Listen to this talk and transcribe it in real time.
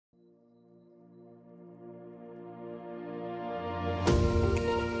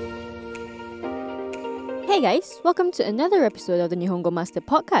Hey guys, welcome to another episode of the Nihongo Master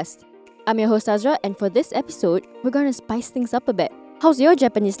Podcast. I'm your host Azra, and for this episode, we're gonna spice things up a bit. How's your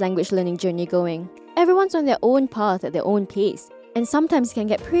Japanese language learning journey going? Everyone's on their own path at their own pace, and sometimes it can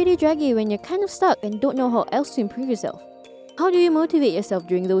get pretty draggy when you're kind of stuck and don't know how else to improve yourself. How do you motivate yourself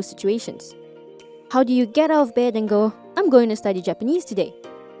during those situations? How do you get out of bed and go, I'm going to study Japanese today?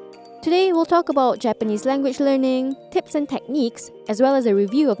 Today, we'll talk about Japanese language learning, tips and techniques, as well as a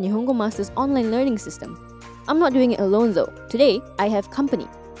review of Nihongo Master's online learning system. I'm not doing it alone though. Today, I have company,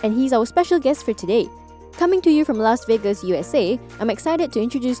 and he's our special guest for today. Coming to you from Las Vegas, USA, I'm excited to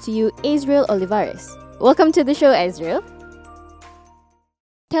introduce to you Azriel Olivares. Welcome to the show, Azriel.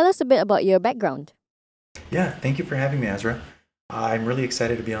 Tell us a bit about your background. Yeah, thank you for having me, Azra. I'm really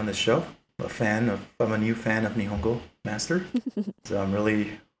excited to be on this show. I'm a new fan of Nihongo Master, so I'm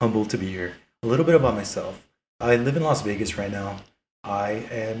really humbled to be here. A little bit about myself. I live in Las Vegas right now. I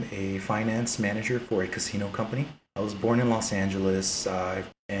am a finance manager for a casino company. I was born in Los Angeles,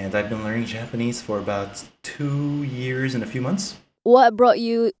 and I've been learning Japanese for about 2 years and a few months. What brought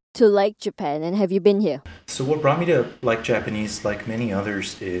you to like Japan, and have you been here? So what brought me to like Japanese, like many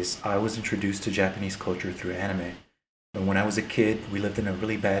others, is I was introduced to Japanese culture through anime. And when I was a kid, we lived in a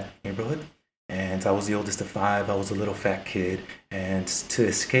really bad neighborhood, and I was the oldest of five. I was a little fat kid, and to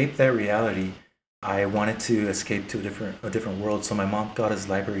escape that reality, I wanted to escape to a different world. So my mom got us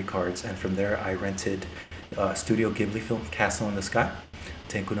library cards, and from there I rented Studio Ghibli film Castle in the Sky,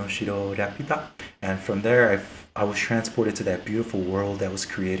 Tenku no Shiro Rapita, and from there I was transported to that beautiful world that was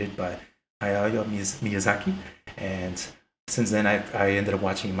created by Hayao Miyazaki, and since then I ended up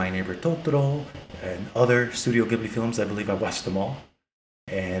watching My Neighbor Totoro and other Studio Ghibli films. I believe I watched them all,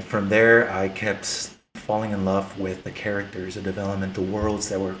 and from there I kept falling in love with the characters, the development, the worlds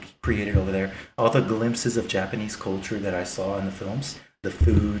that were created over there, all the glimpses of Japanese culture that I saw in the films, the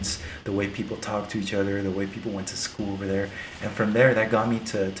foods, the way people talk to each other, the way people went to school over there. And from there, that got me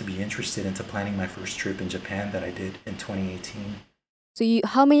to be interested into planning my first trip in Japan that I did in 2018. So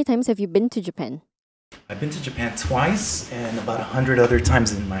how many times have you been to Japan? I've been to Japan twice and about 100 other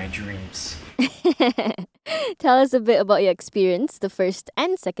times in my dreams. Tell us a bit about your experience the first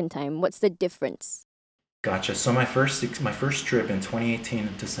and second time. What's the difference? Gotcha. So my first trip in 2018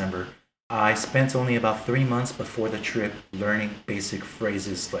 in December, I spent only about 3 months before the trip learning basic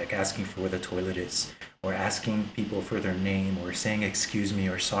phrases like asking for where the toilet is, or asking people for their name, or saying excuse me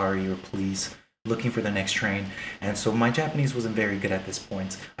or sorry or please, looking for the next train. And so my Japanese wasn't very good at this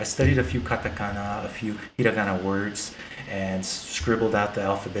point. I studied a few katakana, a few hiragana words, and scribbled out the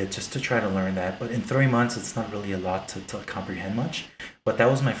alphabet just to try to learn that. But in 3 months, it's not really a lot to comprehend much. But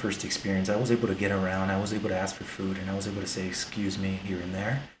that was my first experience. I was able to get around, I was able to ask for food, and I was able to say excuse me here and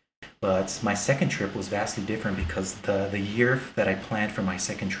there. But my second trip was vastly different because the year that I planned for my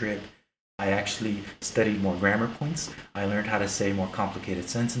second trip, I actually studied more grammar points. I learned how to say more complicated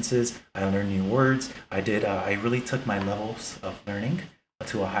sentences. I learned new words. I really took my levels of learning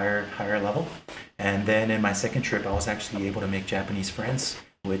to a higher level. And then in my second trip, I was actually able to make Japanese friends,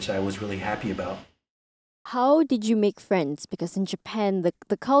 which I was really happy about. How did you make friends? Because in Japan,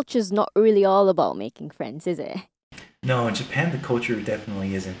 the culture's not really all about making friends, is it? No, in Japan, the culture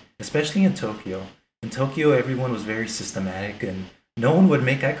definitely isn't, especially in Tokyo. In Tokyo, everyone was very systematic and no one would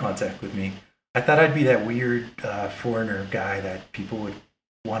make eye contact with me. I thought I'd be that weird foreigner guy that people would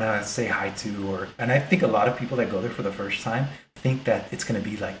want to say hi to, and I think a lot of people that go there for the first time think that it's going to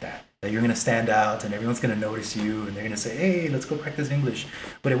be like that you're going to stand out and everyone's going to notice you and they're going to say, hey, let's go practice English.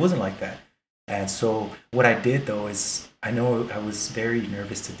 But it wasn't like that. And so what I did though is, I know I was very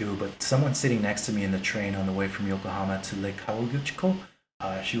nervous to do, but someone sitting next to me in the train on the way from Yokohama to Lake Kawaguchiko,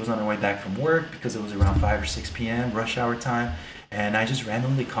 she was on her way back from work because it was around 5 or 6 p.m., rush hour time, and I just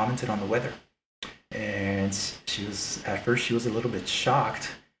randomly commented on the weather. And at first she was a little bit shocked,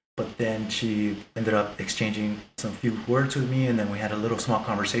 but then she ended up exchanging some few words with me, and then we had a little small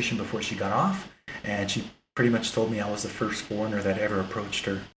conversation before she got off, and she pretty much told me I was the first foreigner that ever approached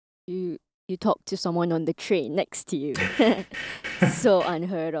her. You talk to someone on the train next to you. So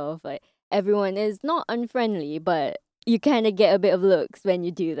unheard of. Like, everyone is not unfriendly, but you kind of get a bit of looks when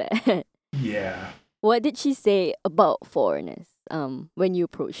you do that. Yeah. What did she say about foreigners when you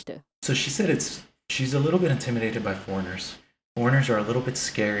approached her? So she said she's a little bit intimidated by foreigners. Foreigners are a little bit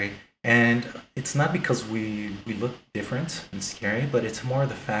scary, and it's not because we look different and scary, but it's more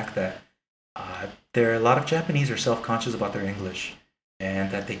the fact that there are a lot of Japanese are self-conscious about their English,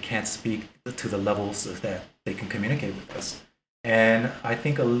 and that they can't speak to the levels that they can communicate with us. And I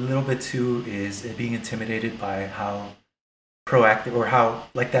think a little bit too is being intimidated by how proactive, or how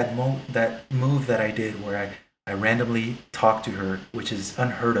like that move that I did where I randomly talked to her, which is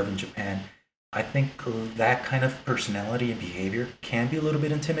unheard of in Japan. I think that kind of personality and behavior can be a little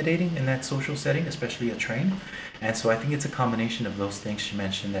bit intimidating in that social setting, especially a train. And so I think it's a combination of those things she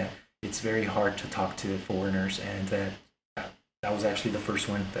mentioned, that it's very hard to talk to foreigners, and that was actually the first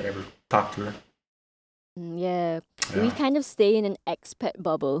one that ever talked to her. Yeah, we Yeah. kind of stay in an expat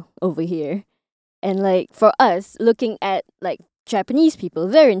bubble over here. And like for us, looking at like Japanese people,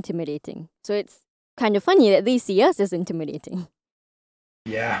 they're intimidating. So it's kind of funny that they see us as intimidating.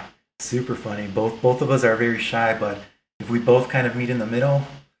 Yeah, super funny. Both of us are very shy, but if we both kind of meet in the middle,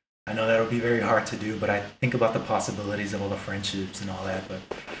 I know that'll be very hard to do. But I think about the possibilities of all the friendships and all that. But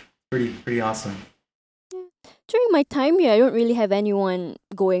pretty awesome. Yeah. During my time here, I don't really have anyone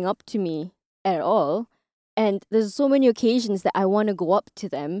going up to me at all. And there's so many occasions that I want to go up to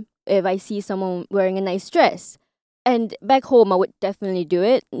them if I see someone wearing a nice dress. And back home, I would definitely do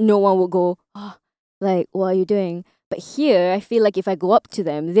it. No one would go, oh, like, what are you doing? But here, I feel like if I go up to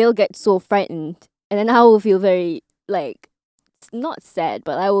them, they'll get so frightened. And then I will feel very, like, not sad,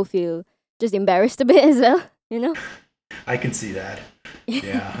 but I will feel just embarrassed a bit as well, you know? I can see that.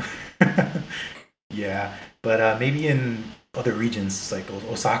 Yeah. Yeah, but maybe in other regions like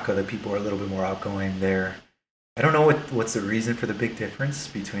Osaka, the people are a little bit more outgoing there. I don't know what's the reason for the big difference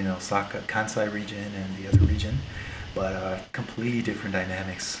between Osaka, Kansai region and the other region, but completely different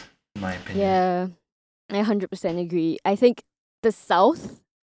dynamics, in my opinion. Yeah, I 100% agree. I think the South,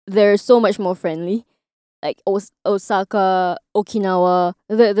 they're so much more friendly. Like Osaka, Okinawa,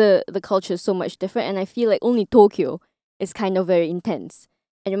 the culture is so much different. And I feel like only Tokyo is kind of very intense.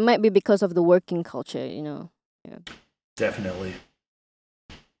 And it might be because of the working culture, you know. Yeah. Definitely.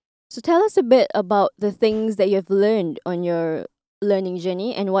 So tell us a bit about the things that you have learned on your learning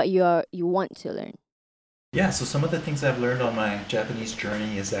journey and what you want to learn. Yeah, so some of the things I've learned on my Japanese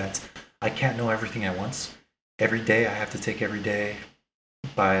journey is that I can't know everything at once. Every day, I have to take every day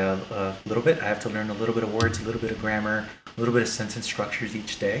by a little bit. I have to learn a little bit of words, a little bit of grammar, a little bit of sentence structures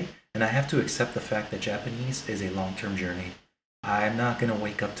each day. And I have to accept the fact that Japanese is a long term journey. I'm not going to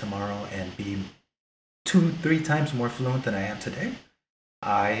wake up tomorrow and be two, three times more fluent than I am today.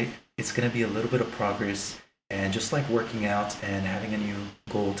 I It's going to be a little bit of progress, and just like working out and having a new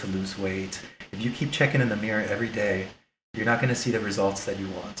goal to lose weight, if you keep checking in the mirror every day, you're not going to see the results that you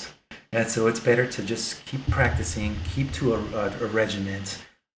want. And so it's better to just keep practicing, keep to a regiment,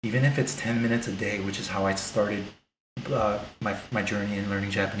 even if it's 10 minutes a day, which is how I started my journey in learning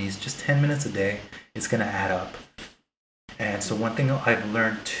Japanese. Just 10 minutes a day, it's going to add up. And so one thing I've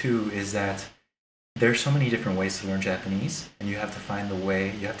learned too is that there's so many different ways to learn Japanese, and you have to find the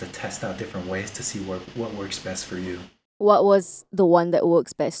way, you have to test out different ways to see what works best for you. What was the one that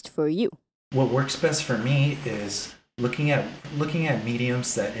works best for you? What works best for me is looking at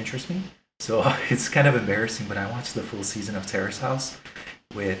mediums that interest me. So it's kind of embarrassing, but I watched the full season of Terrace House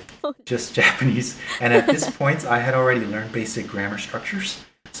with just Japanese, and at this point, I had already learned basic grammar structures.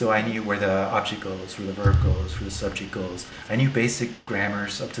 So I knew where the object goes, where the verb goes, where the subject goes. I knew basic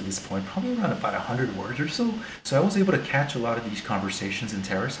grammars up to this point, probably around about 100 words or so. So I was able to catch a lot of these conversations in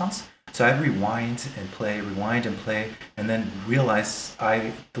Terrace House. So I'd rewind and play, and then realize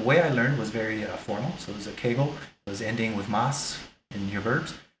the way I learned was very formal. So it was a keigo, it was ending with mas in your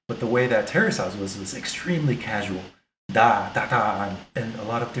verbs. But the way that Terrace House was extremely casual, da, and a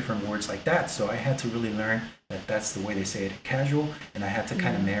lot of different words like that. So I had to really learn that that's the way they say it, casual, and I had to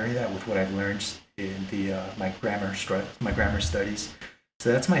kind of marry that with what I've learned in the my grammar studies. So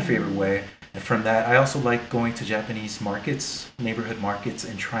that's my favorite way. And from that, I also like going to Japanese markets, neighborhood markets,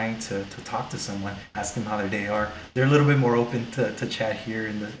 and trying to talk to someone, ask them how their day are. They're a little bit more open to chat here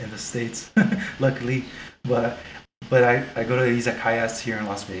in the States, luckily. But I go to izakayas here in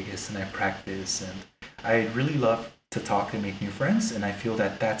Las Vegas, and I practice, and I really love to talk and make new friends, and I feel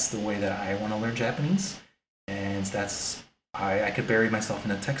that that's the way that I want to learn Japanese. And I could bury myself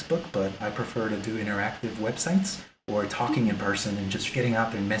in a textbook, but I prefer to do interactive websites or talking in person and just getting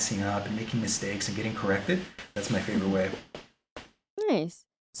out there and messing up and making mistakes and getting corrected. That's my favorite way. Nice.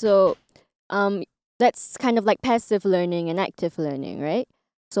 So, um, that's kind of like passive learning and active learning, right?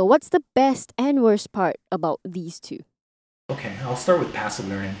 So, what's the best and worst part about these two? Okay, I'll start with passive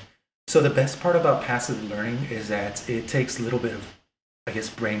learning. So the best part about passive learning is that it takes a little bit of, I guess,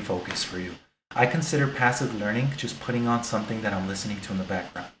 brain focus for you. I consider passive learning just putting on something that I'm listening to in the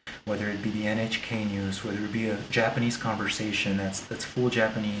background, whether it be the NHK news, whether it be a Japanese conversation that's full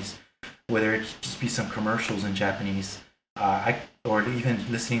Japanese, whether it just be some commercials in Japanese, or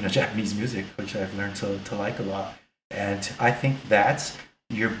even listening to Japanese music, which I've learned to like a lot. And I think that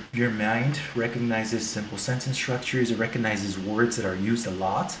your mind recognizes simple sentence structures, it recognizes words that are used a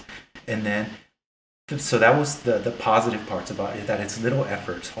lot, and then so that was the positive parts about it, that it's little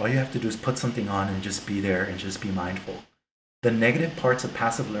efforts. All you have to do is put something on and just be there and just be mindful. The negative parts of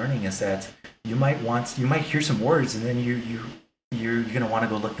passive learning is that you might hear some words and then you're gonna want to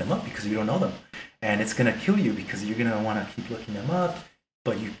go look them up because you don't know them, and it's gonna kill you because you're gonna want to keep looking them up,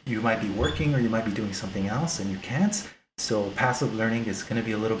 but you might be working or you might be doing something else and you can't. So passive learning is going to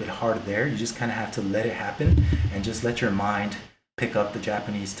be a little bit harder there. You just kind of have to let it happen and just let your mind pick up the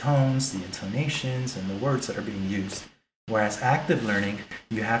Japanese tones, the intonations, and the words that are being used. Whereas active learning,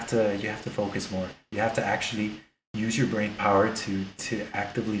 you have to focus more. You have to actually use your brain power to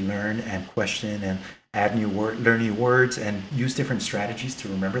actively learn and question and learn new words and use different strategies to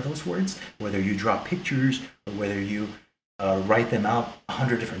remember those words. Whether you draw pictures or whether you write them out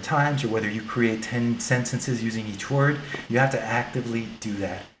 100 different times, or whether you create 10 sentences using each word, you have to actively do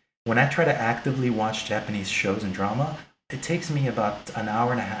that. When I try to actively watch Japanese shows and drama, it takes me about an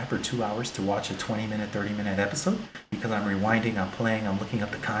hour and a half or 2 hours to watch a 20-minute, 30-minute episode because I'm rewinding, I'm playing, I'm looking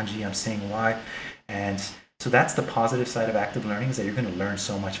up the kanji, I'm saying why. And so that's the positive side of active learning, is that you're going to learn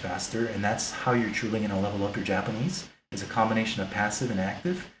so much faster, and that's how you're truly going to level up your Japanese, is a combination of passive and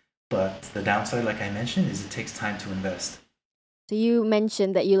active. But the downside, like I mentioned, is it takes time to invest. So you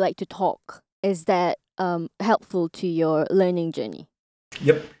mentioned that you like to talk. Is that helpful to your learning journey?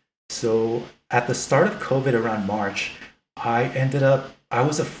 Yep. So at the start of COVID around March, I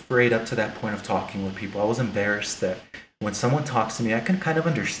was afraid up to that point of talking with people. I was embarrassed that when someone talks to me, I can kind of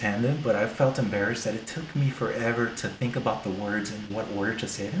understand them, but I felt embarrassed that it took me forever to think about the words and what word to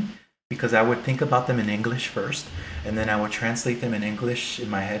say them, because I would think about them in English first, and then I would translate them in English in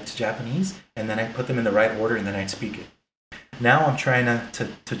my head to Japanese, and then I'd put them in the right order, and then I'd speak it. Now I'm trying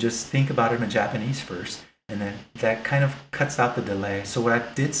to just think about it in Japanese first, and then that kind of cuts out the delay. So what I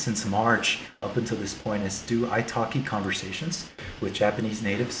did since March up until this point is do italki conversations with Japanese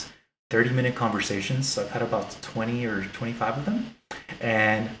natives, 30-minute conversations. So I've had about 20 or 25 of them.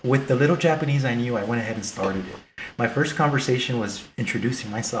 And with the little Japanese I knew, I went ahead and started it. My first conversation was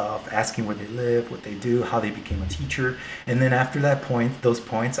introducing myself, asking where they live, what they do, how they became a teacher. And then after those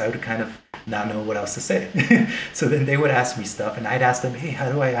points, I would kind of not know what else to say. So then they would ask me stuff, and I'd ask them, hey,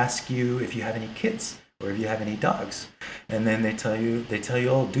 how do I ask you if you have any kids or if you have any dogs? And then they tell you,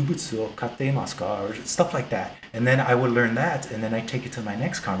 oh, dubutsu o katteimasu ka, or stuff like that. And then I would learn that, and then I'd take it to my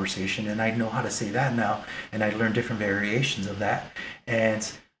next conversation, and I'd know how to say that now, and I'd learn different variations of that. And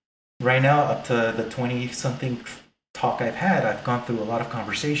right now, up to the 20-something talk I've gone through a lot of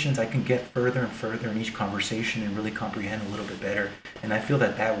conversations. I can get further and further in each conversation and really comprehend a little bit better. And I feel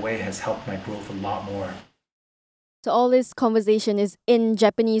that way has helped my growth a lot more. So all this conversation is in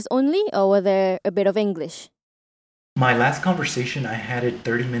Japanese only, or were there a bit of English? My last conversation, I had it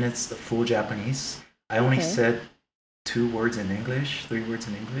 30 minutes of full Japanese. I only said 2 words in English, 3 words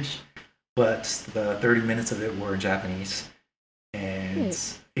in English, but the 30 minutes of it were Japanese. And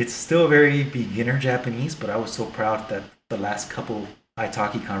it's still very beginner Japanese, but I was so proud that the last couple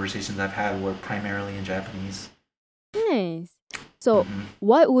italki conversations I've had were primarily in Japanese. Nice. So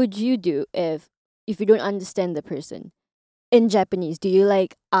what would you do if you don't understand the person in Japanese? Do you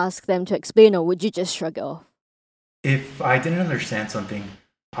ask them to explain, or would you just shrug it off? If I didn't understand something,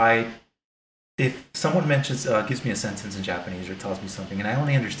 if someone gives me a sentence in Japanese or tells me something, and I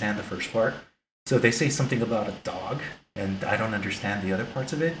only understand the first part, so if they say something about a dog and I don't understand the other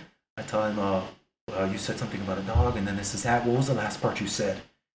parts of it, I tell them, you said something about a dog, and then this is that. What was the last part you said?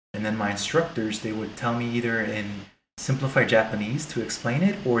 And then my instructors, they would tell me either in simplified Japanese to explain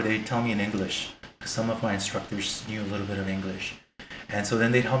it, or they'd tell me in English, because some of my instructors knew a little bit of English. And so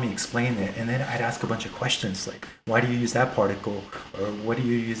then they'd help me explain it, and then I'd ask a bunch of questions like, why do you use that particle? Or what do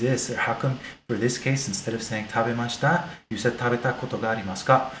you use this? Or how come for this case, instead of saying tabemashita, you said tabeta koto ga arimasu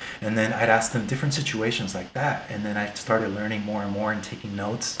ka? And then I'd ask them different situations like that, and then I started learning more and more and taking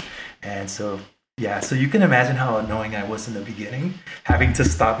notes. And so so you can imagine how annoying I was in the beginning, having to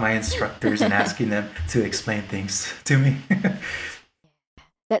stop my instructors and asking them to explain things to me.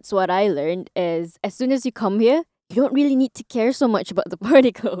 That's what I learned, is as soon as you come here, you don't really need to care so much about the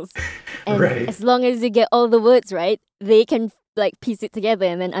particles. And as long as you get all the words right, they can piece it together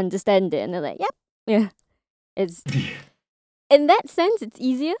and then understand it. And they're like, yep, yeah. It's in that sense, it's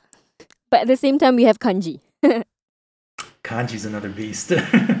easier. But at the same time, we have kanji. Kanji's another beast.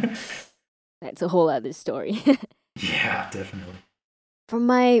 That's a whole other story. Yeah, definitely. From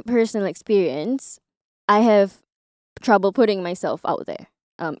my personal experience, I have trouble putting myself out there.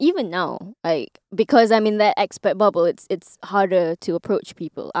 Even now, because I'm in that expert bubble, it's harder to approach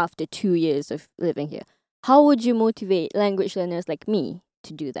people after 2 years of living here. How would you motivate language learners like me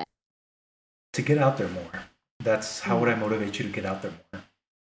to do that? To get out there more. How would I motivate you to get out there more?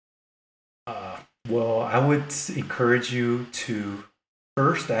 Well, I would encourage you to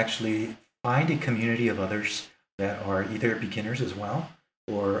first actually find a community of others that are either beginners as well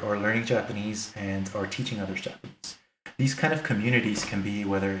or are learning Japanese and are teaching others Japanese. These kind of communities can be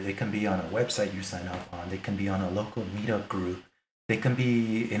whether they can be on a website you sign up on, they can be on a local meetup group, they can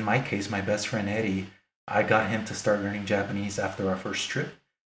be, in my case, my best friend Eddie. I got him to start learning Japanese after our first trip.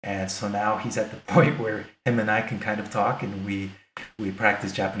 And so now he's at the point where him and I can kind of talk and we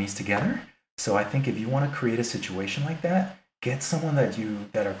practice Japanese together. So I think if you want to create a situation like that, get someone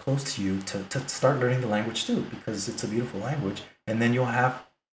that are close to you to start learning the language too, because it's a beautiful language. And then you'll have,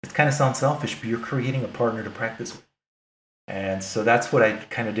 it kind of sounds selfish, but you're creating a partner to practice with. And so that's what I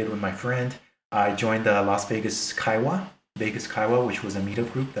kind of did with my friend. I joined the Las Vegas Kaiwa, which was a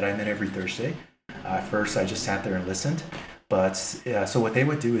meetup group that I met every Thursday. At first, I just sat there and listened. But so what they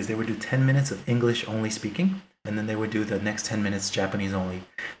would do is they would do 10 minutes of English only speaking, and then they would do the next 10 minutes Japanese only.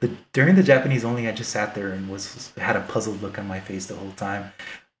 During the Japanese only, I just sat there and had a puzzled look on my face the whole time.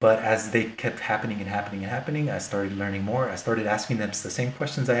 But as they kept happening and happening and happening, I started learning more. I started asking them the same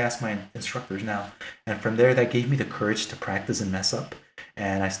questions I ask my instructors now. And from there, that gave me the courage to practice and mess up.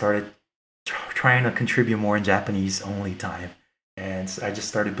 And I started trying to contribute more in Japanese only time. And I just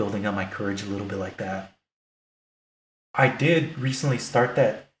started building up my courage a little bit like that. I did recently start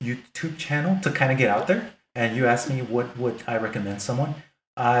that YouTube channel to kind of get out there. And you asked me what would I recommend someone.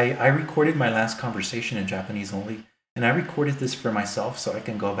 I recorded my last conversation in Japanese only. And I recorded this for myself so I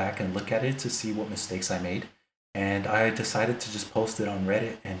can go back and look at it to see what mistakes I made. And I decided to just post it on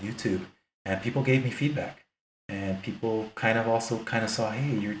Reddit and YouTube. And people gave me feedback. And people kind of also kind of saw,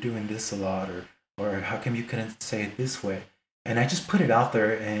 hey, you're doing this a lot, or how come you couldn't say it this way? And I just put it out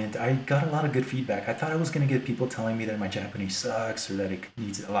there and I got a lot of good feedback. I thought I was going to get people telling me that my Japanese sucks or that it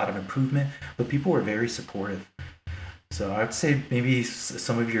needs a lot of improvement, but people were very supportive. So I would say maybe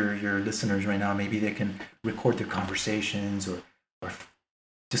some of your listeners right now, maybe they can record their conversations or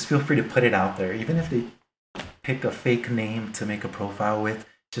just feel free to put it out there, even if they pick a fake name to make a profile with,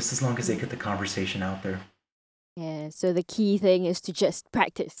 just as long as they get the conversation out there. Yeah, so the key thing is to just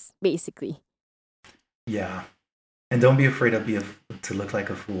practice, basically. Yeah. And don't be afraid to look like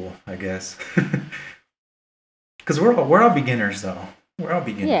a fool, I guess. Because we're all beginners, though. We're all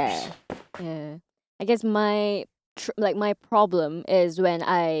beginners. Yeah, yeah. I guess my my problem is when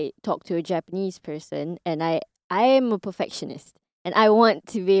I talk to a Japanese person and I am a perfectionist and I want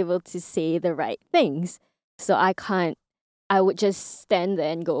to be able to say the right things. So I would just stand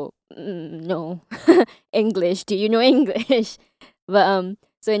there and go, no, English, do you know English? But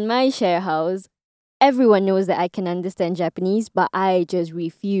so in my share house, everyone knows that I can understand Japanese, but I just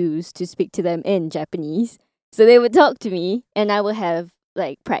refuse to speak to them in Japanese. So they would talk to me and I would have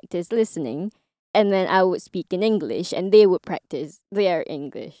like practice listening, and then I would speak in English and they would practice their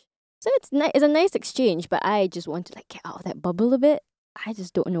English. So it's a nice exchange, but I just want to like get out of that bubble a bit. I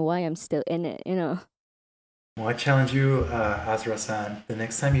just don't know why I'm still in it, you know. Well, I challenge you, Azra-san, the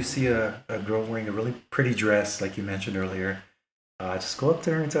next time you see a girl wearing a really pretty dress, like you mentioned earlier, just go up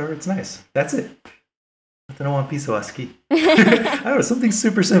to her and tell her it's nice. That's it. One piece of ski. I don't know, something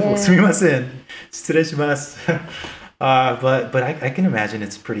super simple. Yeah. Sumimasen. Shiteshimasu. But I can imagine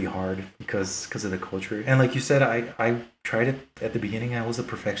it's pretty hard because of the culture. And like you said, I tried it at the beginning. I was a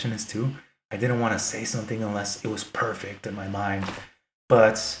perfectionist too. I didn't want to say something unless it was perfect in my mind.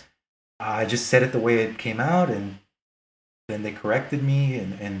 But I just said it the way it came out, and then they corrected me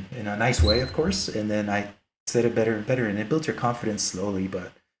in a nice way, of course. And then I said it better and better, and it built your confidence slowly.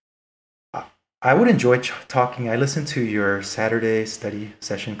 But I would enjoy talking. I listened to your Saturday study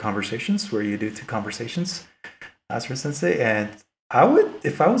session conversations where you do 2 conversations, Asura Sensei, and I would,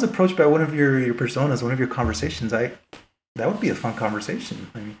 if I was approached by one of your personas, one of your conversations, that would be a fun conversation.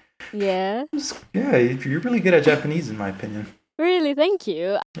 I mean, Yeah. yeah, you're really good at Japanese, in my opinion. Really, thank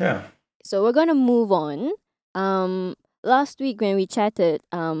you. Yeah. So we're gonna move on. Last week when we chatted,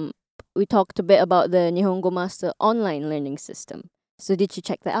 we talked a bit about the Nihongo Master online learning system. So did you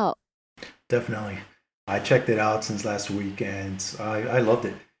check that out? Definitely. I checked it out since last week and I loved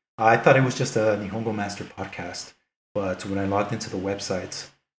it. I thought it was just a Nihongo Master podcast, but when I logged into the website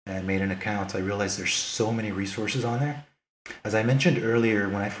and made an account, I realized there's so many resources on there. As I mentioned earlier,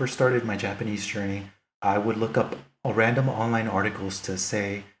 when I first started my Japanese journey, I would look up random online articles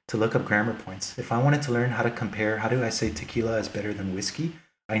to look up grammar points. If I wanted to learn how to compare, how do I say tequila is better than whiskey,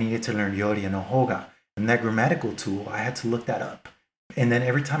 I needed to learn yori no hoga. And that grammatical tool, I had to look that up. And then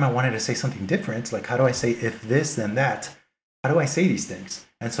every time I wanted to say something different, like how do I say if this, then that? How do I say these things?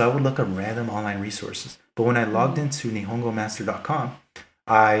 And so I would look up random online resources. But when I logged into nihongomaster.com,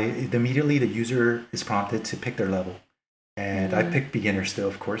 immediately the user is prompted to pick their level. And I Mm. picked beginner still,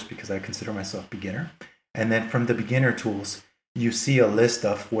 of course, because I consider myself beginner. And then from the beginner tools, you see a list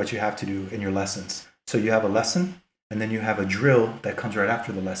of what you have to do in your lessons. So you have a lesson, and then you have a drill that comes right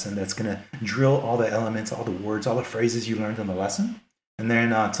after the lesson that's going to drill all the elements, all the words, all the phrases you learned in the lesson. And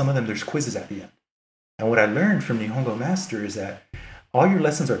then some of them, there's quizzes at the end. And what I learned from Nihongo Master is that all your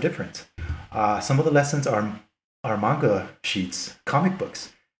lessons are different. Some of the lessons are manga sheets, comic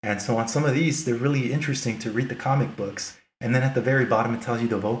books. And so on some of these, they're really interesting to read the comic books. And then at the very bottom, it tells you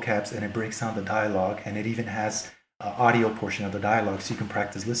the vocabs and it breaks down the dialogue. And it even has an audio portion of the dialogue so you can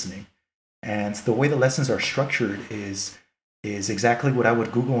practice listening. And the way the lessons are structured is exactly what I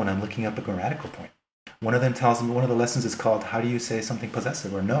would Google when I'm looking up a grammatical point. One of them tells me, one of the lessons is called "How do you say something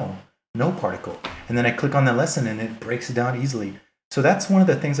possessive?" or no particle. And then I click on the lesson and it breaks it down easily. So that's one of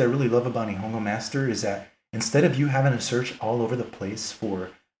the things I really love about Nihongo Master is that instead of you having to search all over the place for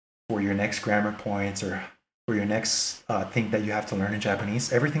your next grammar points or for your next thing that you have to learn in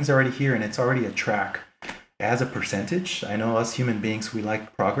Japanese, everything's already here and it's already a track. It has a percentage. I know us human beings, we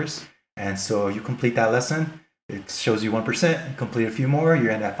like progress. And so you complete that lesson, it shows you 1%, complete a few more,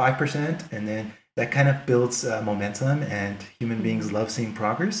 you're at that 5%, and then that kind of builds momentum, and human beings love seeing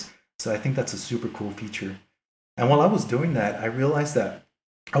progress. So I think that's a super cool feature. And while I was doing that, I realized that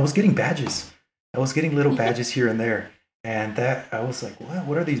I was getting badges. I was getting little badges here and there. And that I was like,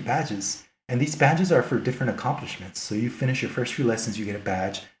 what are these badges? And these badges are for different accomplishments. So you finish your first few lessons, you get a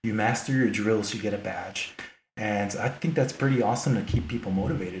badge. You master your drills, you get a badge. And I think that's pretty awesome to keep people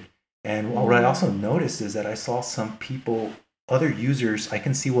motivated. And what I also noticed is that I saw some people, other users, I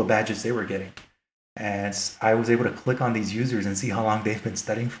can see what badges they were getting. And I was able to click on these users and see how long they've been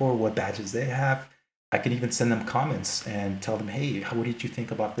studying for, what badges they have. I could even send them comments and tell them, hey, what did you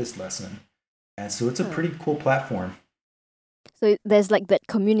think about this lesson? And so it's a Huh. pretty cool platform. So there's like that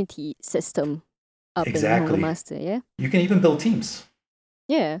community system up in Nihongo Exactly. Master, yeah? You can even build teams.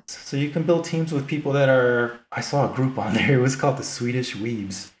 Yeah. So you can build teams with people that are. I saw a group on there. It was called the Swedish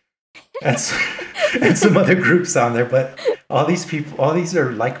Weebs, and, and some other groups on there. But all these people, all these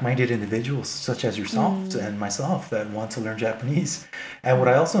are like-minded individuals, such as yourself Mm. and myself, that want to learn Japanese. And what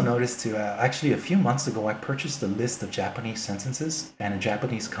I Mm. also noticed too, actually, a few months ago, I purchased a list of Japanese sentences and a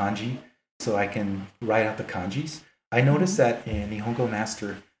Japanese kanji, so I can write out the kanjis. I noticed Mm. that in Nihongo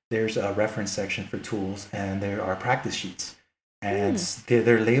Master, there's a reference section for tools, and there are practice sheets and Mm.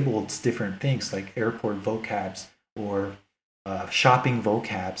 they're labeled different things like airport vocabs or shopping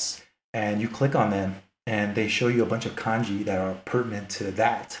vocabs, and you click on them and they show you a bunch of kanji that are pertinent to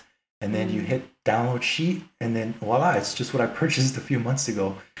that, and then you Mm. hit download sheet and then voila, it's just what I purchased a few months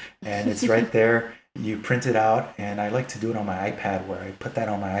ago, and it's right there. You print it out, and I like to do it on my iPad where I put that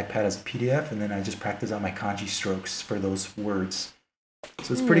on my iPad as a PDF, and then I just practice on my kanji strokes for those words.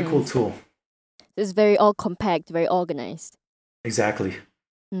 So it's a pretty cool Nice. tool. It's very all compact, very organized. Exactly.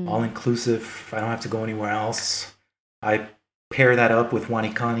 All Mm. inclusive. I don't have to go anywhere else. I pair that up with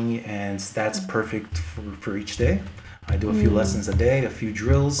Wanikani, and that's perfect for each day. I do a few Mm. lessons a day, a few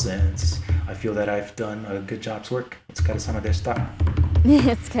drills, and I feel that I've done a good job's work. お疲れ様でした。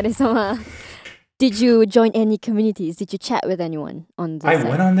Otsukaresama. Did you join any communities? Did you chat with anyone on the I site?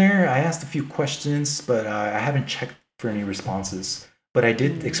 went on there, I asked a few questions, but I haven't checked for any responses. But I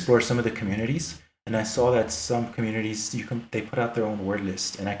did explore some of the communities, and I saw that some communities they put out their own word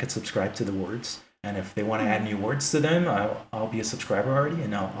list, and I could subscribe to the words. And if they want to add new words to them, I'll be a subscriber already,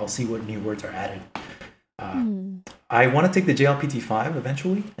 and I'll see what new words are added. Mm. I want to take the JLPT5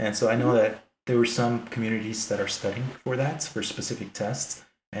 eventually, and so I know that there were some communities that are studying for that for specific tests,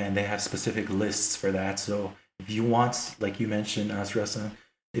 and they have specific lists for that. So if you want, like you mentioned, Asrasa,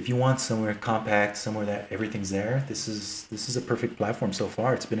 if you want somewhere compact, somewhere that everything's there, this is a perfect platform so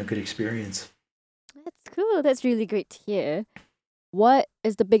far. It's been a good experience. That's cool. That's really great to hear. What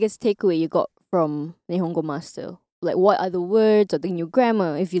is the biggest takeaway you got from Nihongo Master? Like, what are the words or the new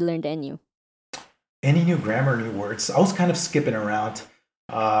grammar if you learned any? Any new grammar, new words? I was kind of skipping around.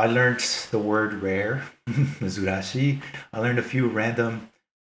 I learned the word rare, Mizurashi. I learned a few random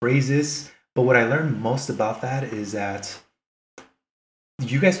phrases, but what I learned most about that is that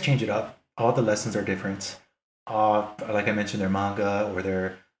you guys change it up. All the lessons are different. Like I mentioned, they're manga or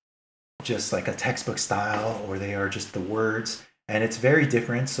they're just like a textbook style or they are just the words. And it's very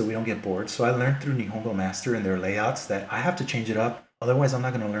different, so we don't get bored. So I learned through Nihongo Master and their layouts that I have to change it up. Otherwise, I'm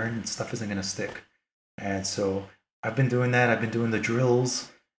not going to learn and stuff isn't going to stick. And so I've been doing that. I've been doing the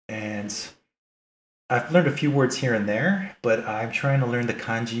drills and I've learned a few words here and there, but I'm trying to learn the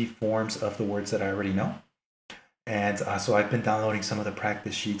kanji forms of the words that I already know. And so I've been downloading some of the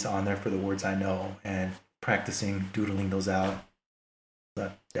practice sheets on there for the words I know and practicing doodling those out.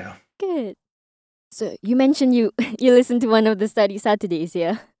 But yeah. Good. So you mentioned you you listened to one of the study Saturdays,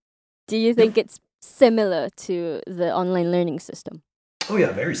 yeah? Do you think it's similar to the online learning system? Oh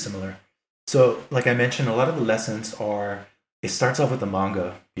yeah, very similar. So, like I mentioned, a lot of the lessons are. It starts off with a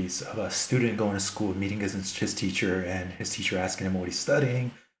manga piece of a student going to school, meeting his teacher, and his teacher asking him what he's studying,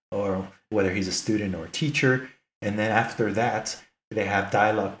 or whether he's a student or a teacher. And then after that, they have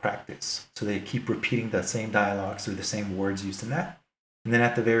dialogue practice. So they keep repeating the same dialogues or the same words used in that. And then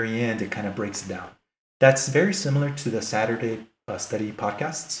at the very end, it kind of breaks it down. That's very similar to the Saturday study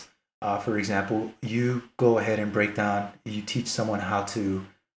podcasts. For example, you go ahead and break down. You teach someone how to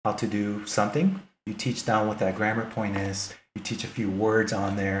do something. You teach down what that grammar point is. You teach a few words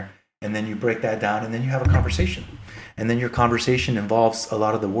on there, and then you break that down, and then you have a conversation. And then your conversation involves a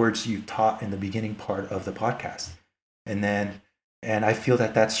lot of the words you taught in the beginning part of the podcast. And then, and I feel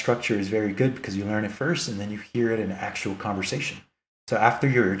that that structure is very good because you learn it first, and then you hear it in actual conversation. So after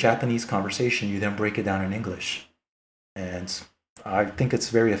your Japanese conversation, you then break it down in English. And I think it's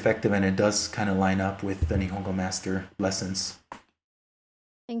very effective, and it does kind of line up with the Nihongo Master lessons.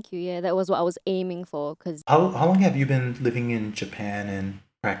 Thank you. Yeah, that was what I was aiming for. Cause How long have you been living in Japan and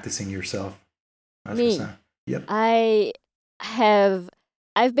practicing yourself as a me, son? Yep. I have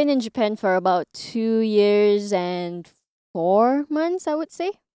I've been in Japan for about 2 years and 4 months, I would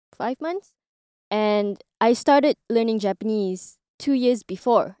say, 5 months. And I started learning Japanese 2 years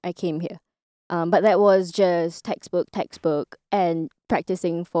before I came here. But that was just textbook, and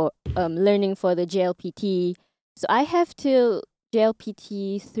practicing for learning for the JLPT. So I have till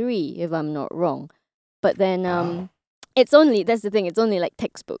JLPT 3, if I'm not wrong. But then Wow. it's only that's the thing. It's only like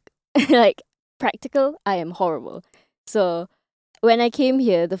textbook, like practical. I am horrible. So when I came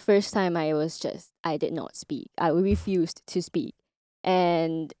here the first time, I did not speak. I refused to speak,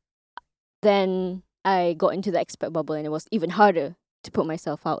 and then I got into the expat bubble, and it was even harder to put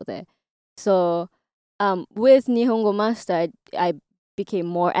myself out there. So, with Nihongo Master, I became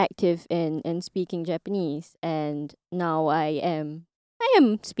more active in speaking Japanese, and now I am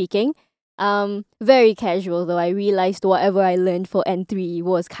speaking. Very casual though. I realized whatever I learned for N3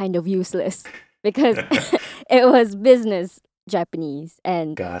 was kind of useless because it was business Japanese,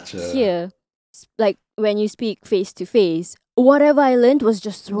 and Gotcha. here, like when you speak face to face, whatever I learned was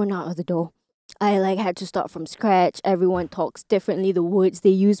just thrown out of the door. I like had to start from scratch. Everyone talks differently. The words they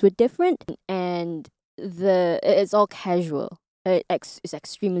use were different, and it's all casual. It's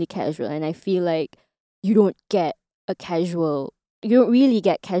extremely casual, and I feel like you don't get a casual. You don't really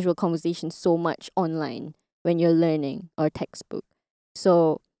get casual conversations so much online when you're learning or textbook.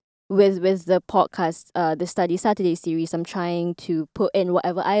 So with the podcast, the Study Saturday series, I'm trying to put in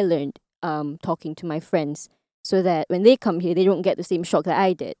whatever I learned, talking to my friends, so that when they come here, they don't get the same shock that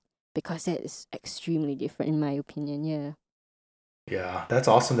I did, because it is extremely different in my opinion. Yeah. Yeah, that's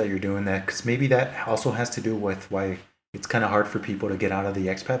awesome that you're doing that because maybe that also has to do with why it's kind of hard for people to get out of the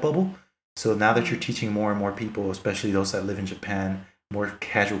expat bubble. So now that you're Mm. teaching more and more people, especially those that live in Japan, more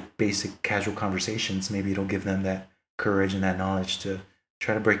casual, basic casual conversations, maybe it'll give them that courage and that knowledge to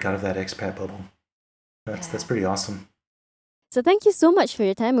try to break out of that expat bubble. That's Yeah. pretty awesome. So thank you so much for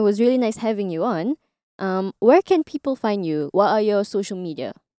your time. It was really nice having you on. Where can people find you? What are your social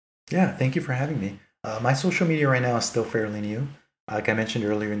media? Yeah, thank you for having me. My social media right now is still fairly new. Like I mentioned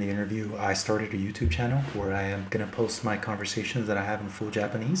earlier in the interview, I started a YouTube channel where I am going to post my conversations that I have in full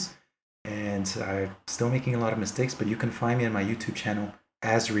Japanese. And I'm still making a lot of mistakes, but you can find me on my YouTube channel,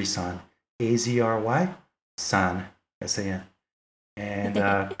 Azri-san, Azry, san, San.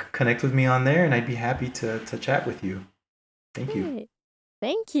 And connect with me on there, and I'd be happy to chat with you. Thank you. Great.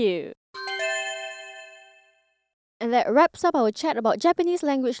 Thank you. And that wraps up our chat about Japanese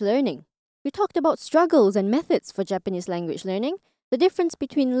language learning. We talked about struggles and methods for Japanese language learning, the difference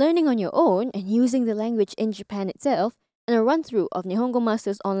between learning on your own and using the language in Japan itself, and a run through of Nihongo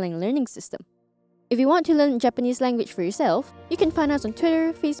Master's online learning system. If you want to learn Japanese language for yourself, you can find us on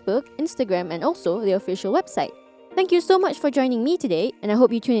Twitter, Facebook, Instagram, and also the official website. Thank you so much for joining me today, and I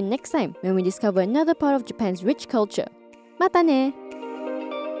hope you tune in next time when we discover another part of Japan's rich culture. Mata ne!